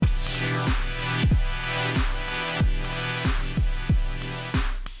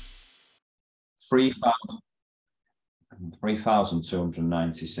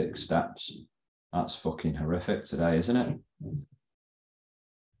3,296 steps. That's fucking horrific today, isn't it?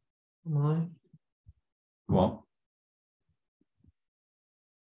 Why? Come on.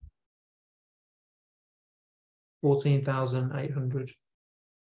 14,800.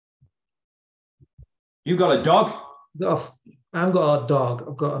 You got a dog? I haven't got a dog.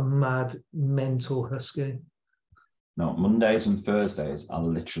 I've got a mad mental husky. No, Mondays and Thursdays are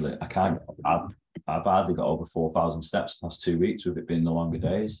literally, I've hardly got over 4,000 steps the past 2 weeks with it being the longer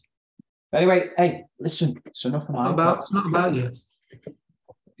days. Anyway, hey, listen, it's enough of mine. It's not about you.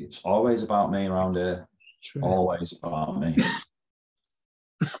 It's always about me around here. True. Always about me.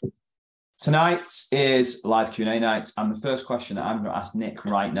 Tonight is live Q&A night, and the first question that I'm going to ask Nick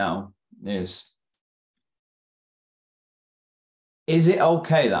right now is it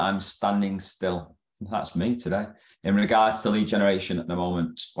okay that I'm standing still? That's me today. In regards to lead generation at the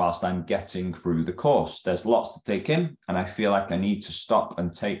moment, whilst I'm getting through the course, there's lots to take in, and I feel like I need to stop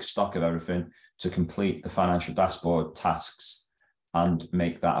and take stock of everything to complete the financial dashboard tasks and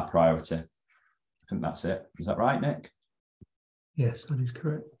make that a priority. I think that's it. Is that right, Nick? Yes, that is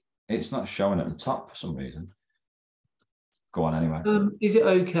correct. It's not showing at the top for some reason. Go on anyway. Is it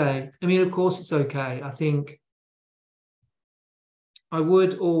okay? I mean, of course it's okay. I think I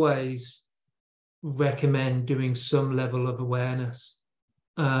would always recommend doing some level of awareness.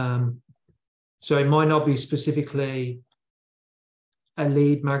 So it might not be specifically a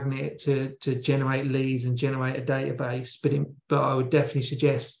lead magnet to generate leads and generate a database, but I would definitely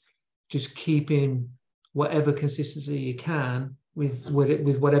suggest just keeping whatever consistency you can with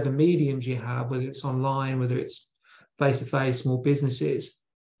whatever mediums you have, whether it's online, whether it's face-to-face, small businesses,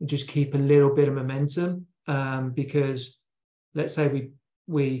 and just keep a little bit of momentum, because let's say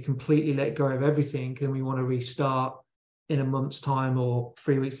we completely let go of everything and we want to restart in a month's time or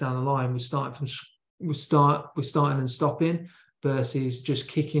 3 weeks down the line. We're starting and stopping versus just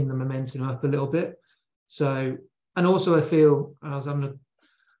kicking the momentum up a little bit. So, and also I feel, I was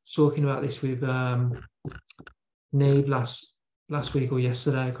talking about this with Neve last week or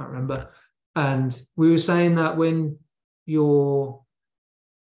yesterday, I can't remember, and we were saying that when you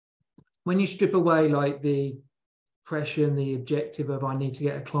strip away like the pressure and the objective of I need to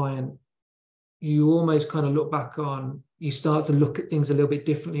get a client, you almost kind of look back on, you start to look at things a little bit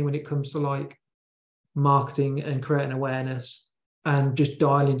differently when it comes to like marketing and creating awareness and just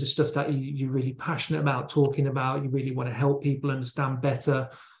dial into stuff that you're really passionate about talking about, you really want to help people understand better.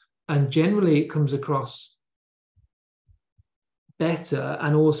 And generally it comes across better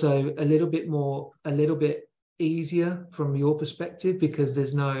and also a little bit easier from your perspective, because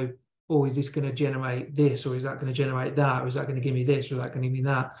there's no, oh, is this going to generate this, or is that going to generate that, or is that going to give me this, or is that going to give me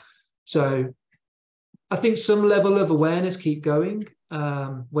that? So I think some level of awareness, keep going,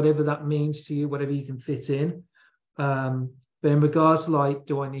 whatever that means to you, whatever you can fit in. But in regards to like,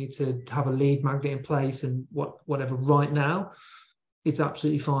 do I need to have a lead magnet in place and whatever right now, it's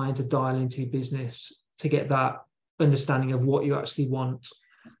absolutely fine to dial into your business to get that understanding of what you actually want,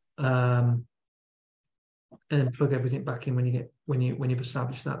 and then plug everything back in when you've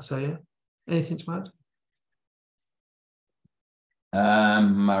established that. So yeah, anything to add?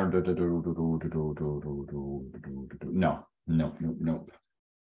 No.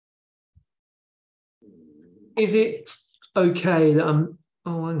 Is it okay that I'm?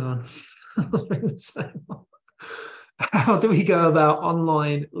 Oh, hang on. How do we go about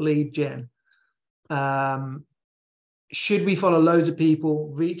online lead gen? Should we follow loads of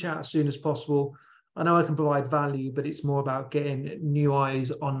people, reach out as soon as possible? I know I can provide value, but it's more about getting new eyes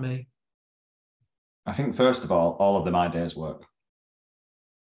on me. I think, first of all of them ideas work.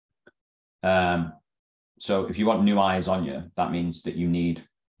 So if you want new eyes on you, that means that you need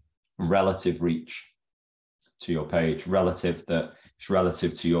relative reach to your page, relative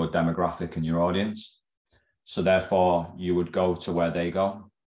to your demographic and your audience. So therefore, you would go to where they go,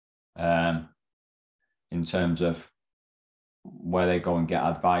 in terms of where they go and get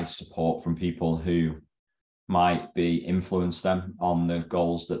advice, support from people who might be influence them on the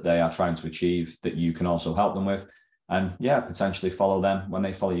goals that they are trying to achieve, that you can also help them with. And yeah, potentially follow them. When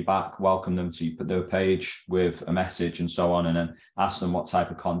they follow you back, welcome them to their page with a message and so on, and then ask them what type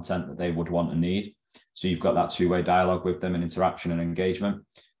of content that they would want and need. So you've got that two-way dialogue with them and interaction and engagement.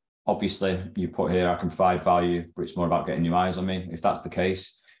 Obviously, you put here, I can provide value, but it's more about getting new eyes on me. If that's the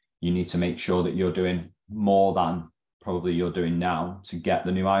case, you need to make sure that you're doing more than probably you're doing now to get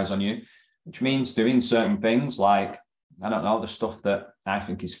the new eyes on you, which means doing certain things like, I don't know, the stuff that I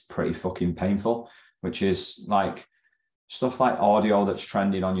think is pretty fucking painful, which is like stuff like audio that's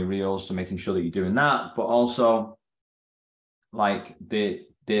trending on your reels. So making sure that you're doing that, but also like the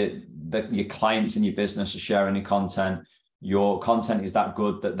your clients in your business are sharing your content is that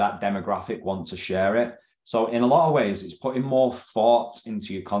good that demographic want to share it. So in a lot of ways, it's putting more thought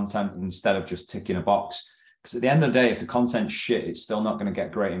into your content instead of just ticking a box. Because at the end of the day, if the content's shit, it's still not going to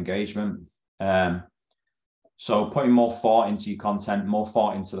get great engagement. So putting more thought into your content, more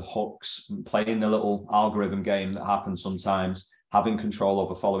thought into the hooks, playing the little algorithm game that happens sometimes, having control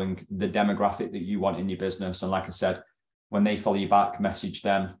over following the demographic that you want in your business. And like I said, when they follow you back, message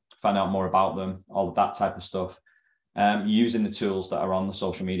them, find out more about them, all of that type of stuff. Using the tools that are on the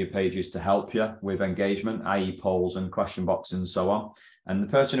social media pages to help you with engagement, i.e. polls and question boxes and so on. And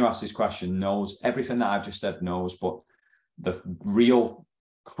the person who asked this question knows everything that I've just said knows, but the real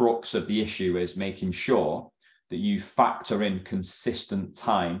crux of the issue is making sure that you factor in consistent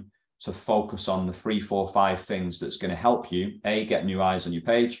time to focus on the 3, 4, 5 things that's going to help you, A, get new eyes on your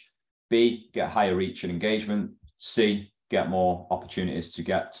page, B, get higher reach and engagement, C, get more opportunities to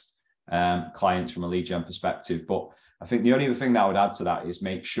get clients from a lead gen perspective. But I think the only other thing that I would add to that is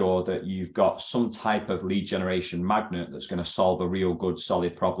make sure that you've got some type of lead generation magnet that's going to solve a real good,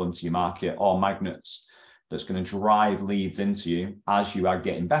 solid problem to your market, or magnets that's going to drive leads into you as you are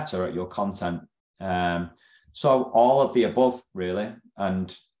getting better at your content. So all of the above, really.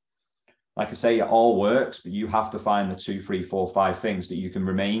 And like I say, it all works, but you have to find the 2, 3, 4, 5 things that you can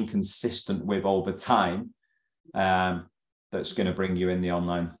remain consistent with over time. That's going to bring you in the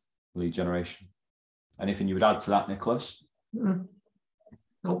online lead generation. Anything you would add to that, Nicholas? No.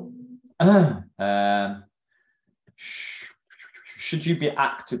 Should you be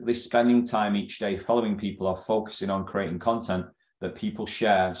actively spending time each day following people or focusing on creating content that people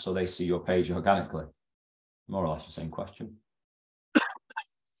share so they see your page organically? More or less the same question.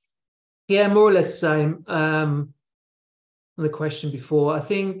 Yeah, more or less the same. The question before, I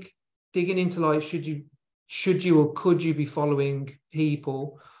think digging into like, should you or could you be following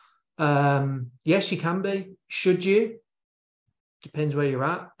people? Yes, you can be. Should you? Depends where you're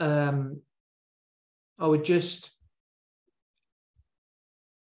at. I would just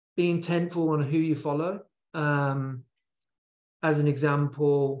be intentful on who you follow. As an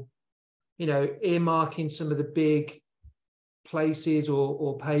example, earmarking some of the big places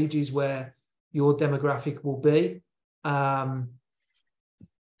or pages where your demographic will be.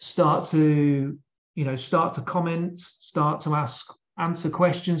 Start to comment, start to answer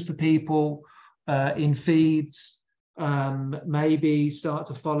questions for people in feeds. Maybe start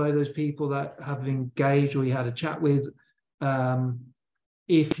to follow those people that have engaged or you had a chat with.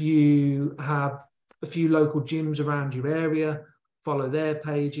 If you have a few local gyms around your area, follow their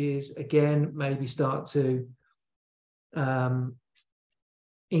pages. Again, maybe start to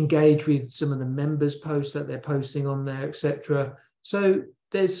engage with some of the members' posts that they're posting on there, etc. So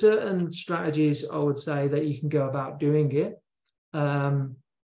there's certain strategies, I would say, that you can go about doing it. I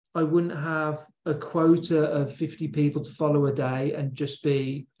wouldn't have a quota of 50 people to follow a day and just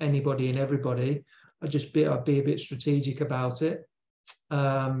be anybody and everybody. I'd be a bit strategic about it.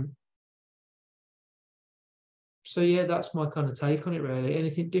 So yeah, that's my kind of take on it, really.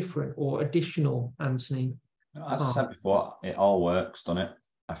 Anything different or additional, Anthony? As I said before, it all works, doesn't it?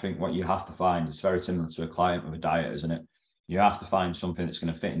 I think what you have to find is very similar to a client with a diet, isn't it? You have to find something that's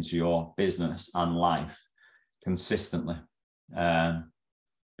going to fit into your business and life consistently.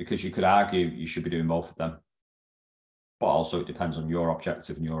 Because you could argue you should be doing both of them. But also it depends on your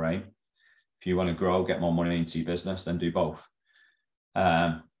objective and your aim. If you want to grow, get more money into your business, then do both.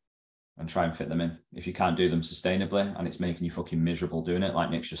 And try and fit them in. If you can't do them sustainably and it's making you fucking miserable doing it, like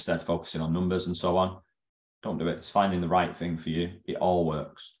Nick's just said, focusing on numbers and so on, don't do it. It's finding the right thing for you. It all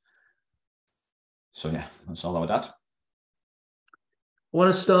works. So yeah, that's all I would add. I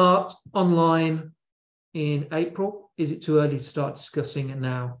want to start online in April. Is it too early to start discussing it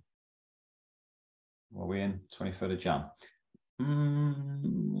now? Are we in 23rd of Jan?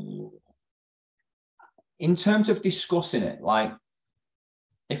 In terms of discussing it, like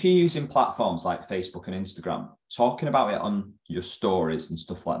if you're using platforms like Facebook and Instagram, talking about it on your stories and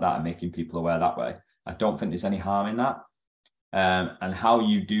stuff like that and making people aware that way, I don't think there's any harm in that. And how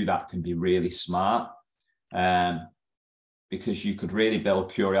you do that can be really smart. Because you could really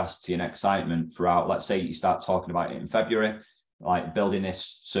build curiosity and excitement throughout. Let's say you start talking about it in February, like building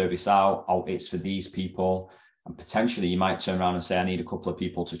this service out. Oh, it's for these people. And potentially you might turn around and say, I need a couple of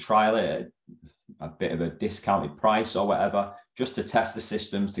people to trial it at a bit of a discounted price or whatever, just to test the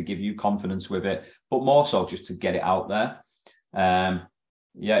systems, to give you confidence with it, but more so just to get it out there.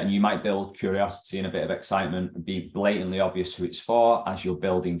 Yeah, and you might build curiosity and a bit of excitement and be blatantly obvious who it's for as you're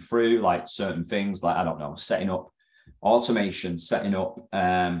building through, like certain things, like, I don't know, setting up automation, setting up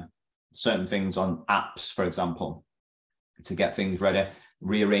certain things on apps, for example, to get things ready.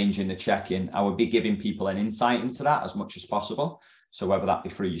 rearranging the check-in. I would be giving people an insight into that as much as possible. So whether that be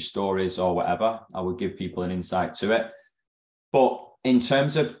through your stories or whatever, I would give people an insight to it. But in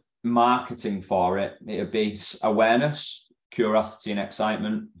terms of marketing for it, it would be awareness, curiosity and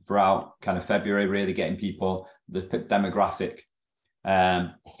excitement throughout kind of February, really getting people, the demographic,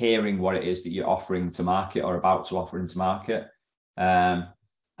 hearing what it is that you're offering to market or about to offer into market.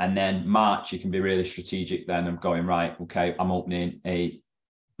 And then March, you can be really strategic then of going, right, okay, I'm opening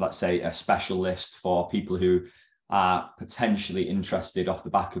let's say a special list for people who are potentially interested off the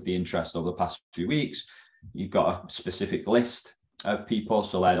back of the interest over the past few weeks. You've got a specific list of people.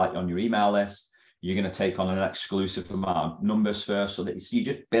 So they're like on your email list. You're going to take on an exclusive amount of numbers first, so that you're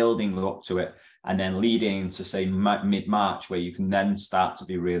just building up to it and then leading to say mid-March, where you can then start to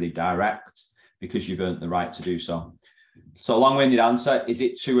be really direct because you've earned the right to do so. So long-winded answer, is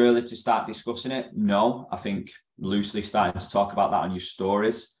it too early to start discussing it? No, I think loosely starting to talk about that on your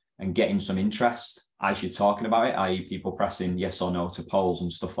stories and getting some interest as you're talking about it, i.e. people pressing yes or no to polls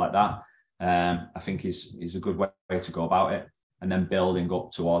and stuff like that, I think is a good way to go about it, and then building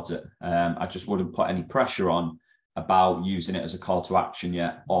up towards it. I just wouldn't put any pressure on about using it as a call to action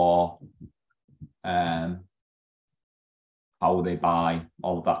yet, or how will they buy,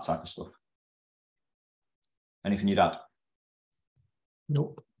 all of that type of stuff. Anything you'd add?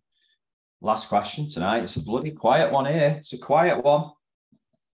 Nope. Last question tonight. It's a bloody quiet one here. It's a quiet one.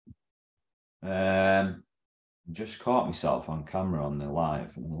 Just caught myself on camera on the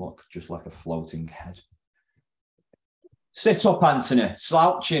live and look just like a floating head. Sit up, Anthony.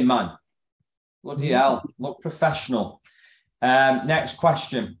 Slouching, man. Bloody hell. Look professional. Next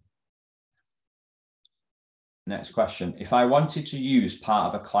question. Next question. If I wanted to use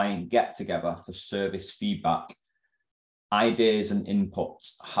part of a client get-together for service feedback, ideas and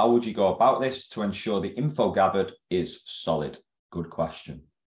inputs, how would you go about this to ensure the info gathered is solid? Good question.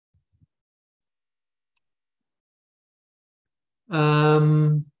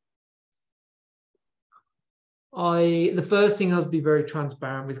 The first thing is be very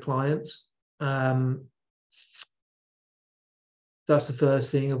transparent with clients. That's the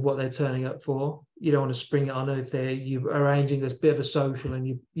first thing of what they're turning up for. You don't want to spring it on if you're arranging this bit of a social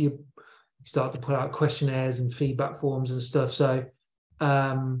and you start to put out questionnaires and feedback forms and stuff. So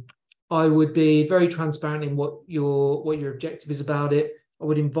I would be very transparent in what your objective is about it. I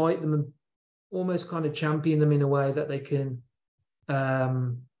would invite them and almost kind of champion them in a way that they can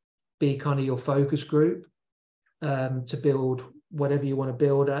be kind of your focus group to build whatever you want to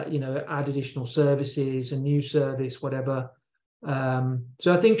build at, add additional services, a new service, whatever.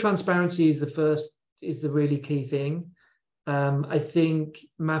 So I think transparency is the really key thing. I think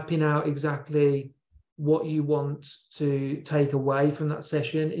mapping out exactly what you want to take away from that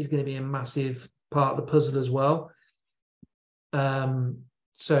session is going to be a massive part of the puzzle as well.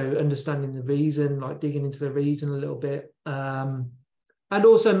 So understanding the reason, like digging into the reason a little bit, and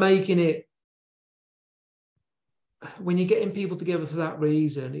also making it, when you're getting people together for that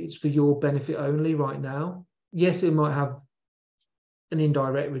reason, it's for your benefit only right now. Yes, it might have an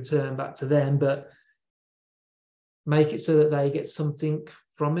indirect return back to them, but make it so that they get something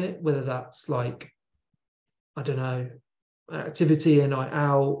from it, whether that's like, I don't know, activity, a night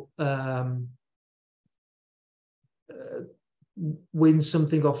out, win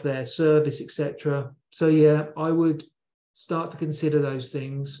something off their service, etc. So yeah, I would start to consider those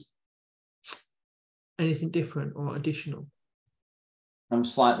things. Anything different or additional? I'm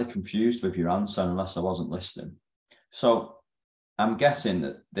slightly confused with your answer, unless I wasn't listening. So I'm guessing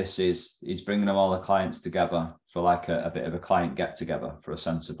that he's bringing them all the clients together for like a bit of a client get together for a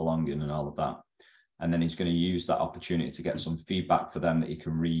sense of belonging and all of that. And then he's going to use that opportunity to get some feedback for them that he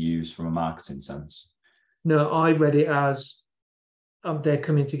can reuse from a marketing sense. No, I read it as they're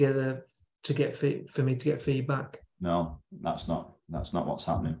coming together for me to get feedback. No, that's not what's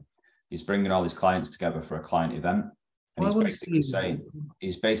happening. He's bringing all his clients together for a client event. And he's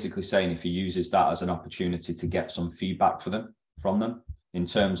basically saying if he uses that as an opportunity to get some feedback from them in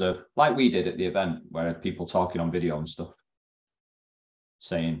terms of, like we did at the event, where people talking on video and stuff,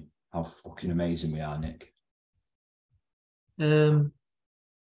 saying how fucking amazing we are, Nick.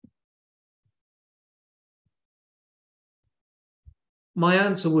 My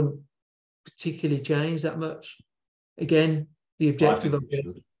answer wouldn't particularly change that much. Again, the objective of it.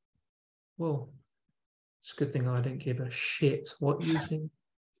 Well, it's a good thing I don't give a shit what you think.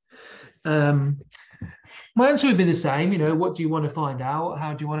 My answer would be the same. What do you want to find out?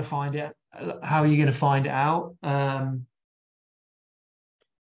 How do you want to find it? How are you going to find it out?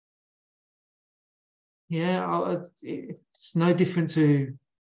 Yeah, it's no different to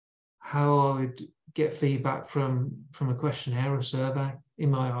how I would get feedback from a questionnaire or survey,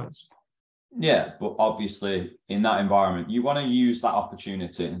 in my eyes. Yeah, but obviously in that environment, you want to use that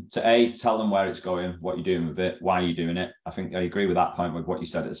opportunity to A, tell them where it's going, what you're doing with it, why you're doing it. I think I agree with that point with what you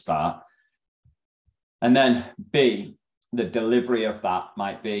said at the start. And then B, the delivery of that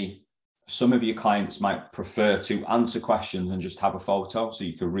might be, some of your clients might prefer to answer questions and just have a photo, so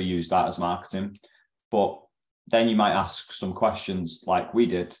you could reuse that as marketing. But then you might ask some questions like we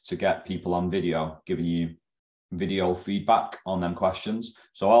did to get people on video, giving you video feedback on them questions.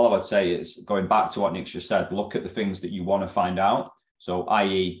 So all I would say is, going back to what Nick just said, look at the things that you want to find out. So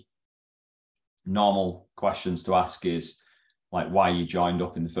i.e. normal questions to ask is like, why you joined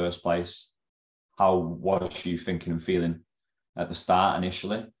up in the first place? How was you thinking and feeling at the start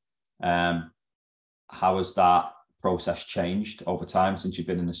initially? How has that process changed over time since you've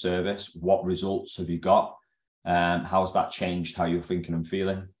been in the service? What results have you got? How has that changed how you're thinking and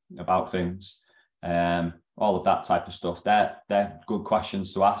feeling about things? All of that type of stuff. They're good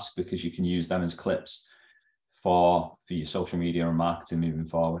questions to ask, because you can use them as clips for your social media and marketing moving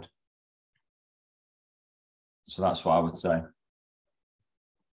forward. So that's what I would say.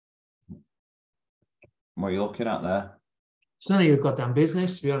 What are you looking at there? It's none of your goddamn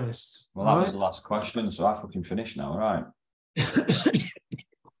business, to be honest. Well, that was the last question, so I fucking finished now. All right.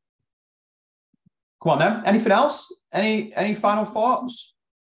 Come on then. Anything else? Any final thoughts?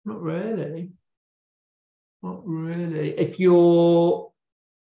 Not really. Not really. If you're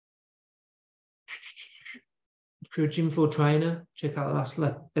a gym floor trainer, check out the last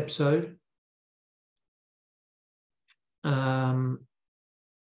episode. And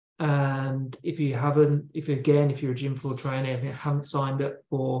if you're a gym floor trainer, if you haven't signed up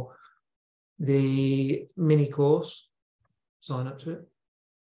for the mini course, sign up to it.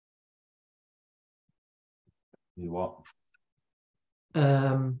 You what?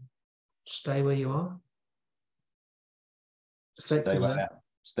 Stay where you are. Stay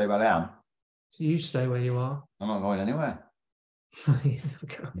where I am. So you stay where you are. I'm not going anywhere. You never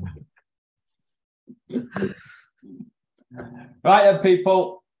go. Right then,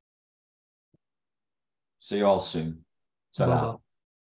 people. See you all soon. Ta-ra. Bye-bye.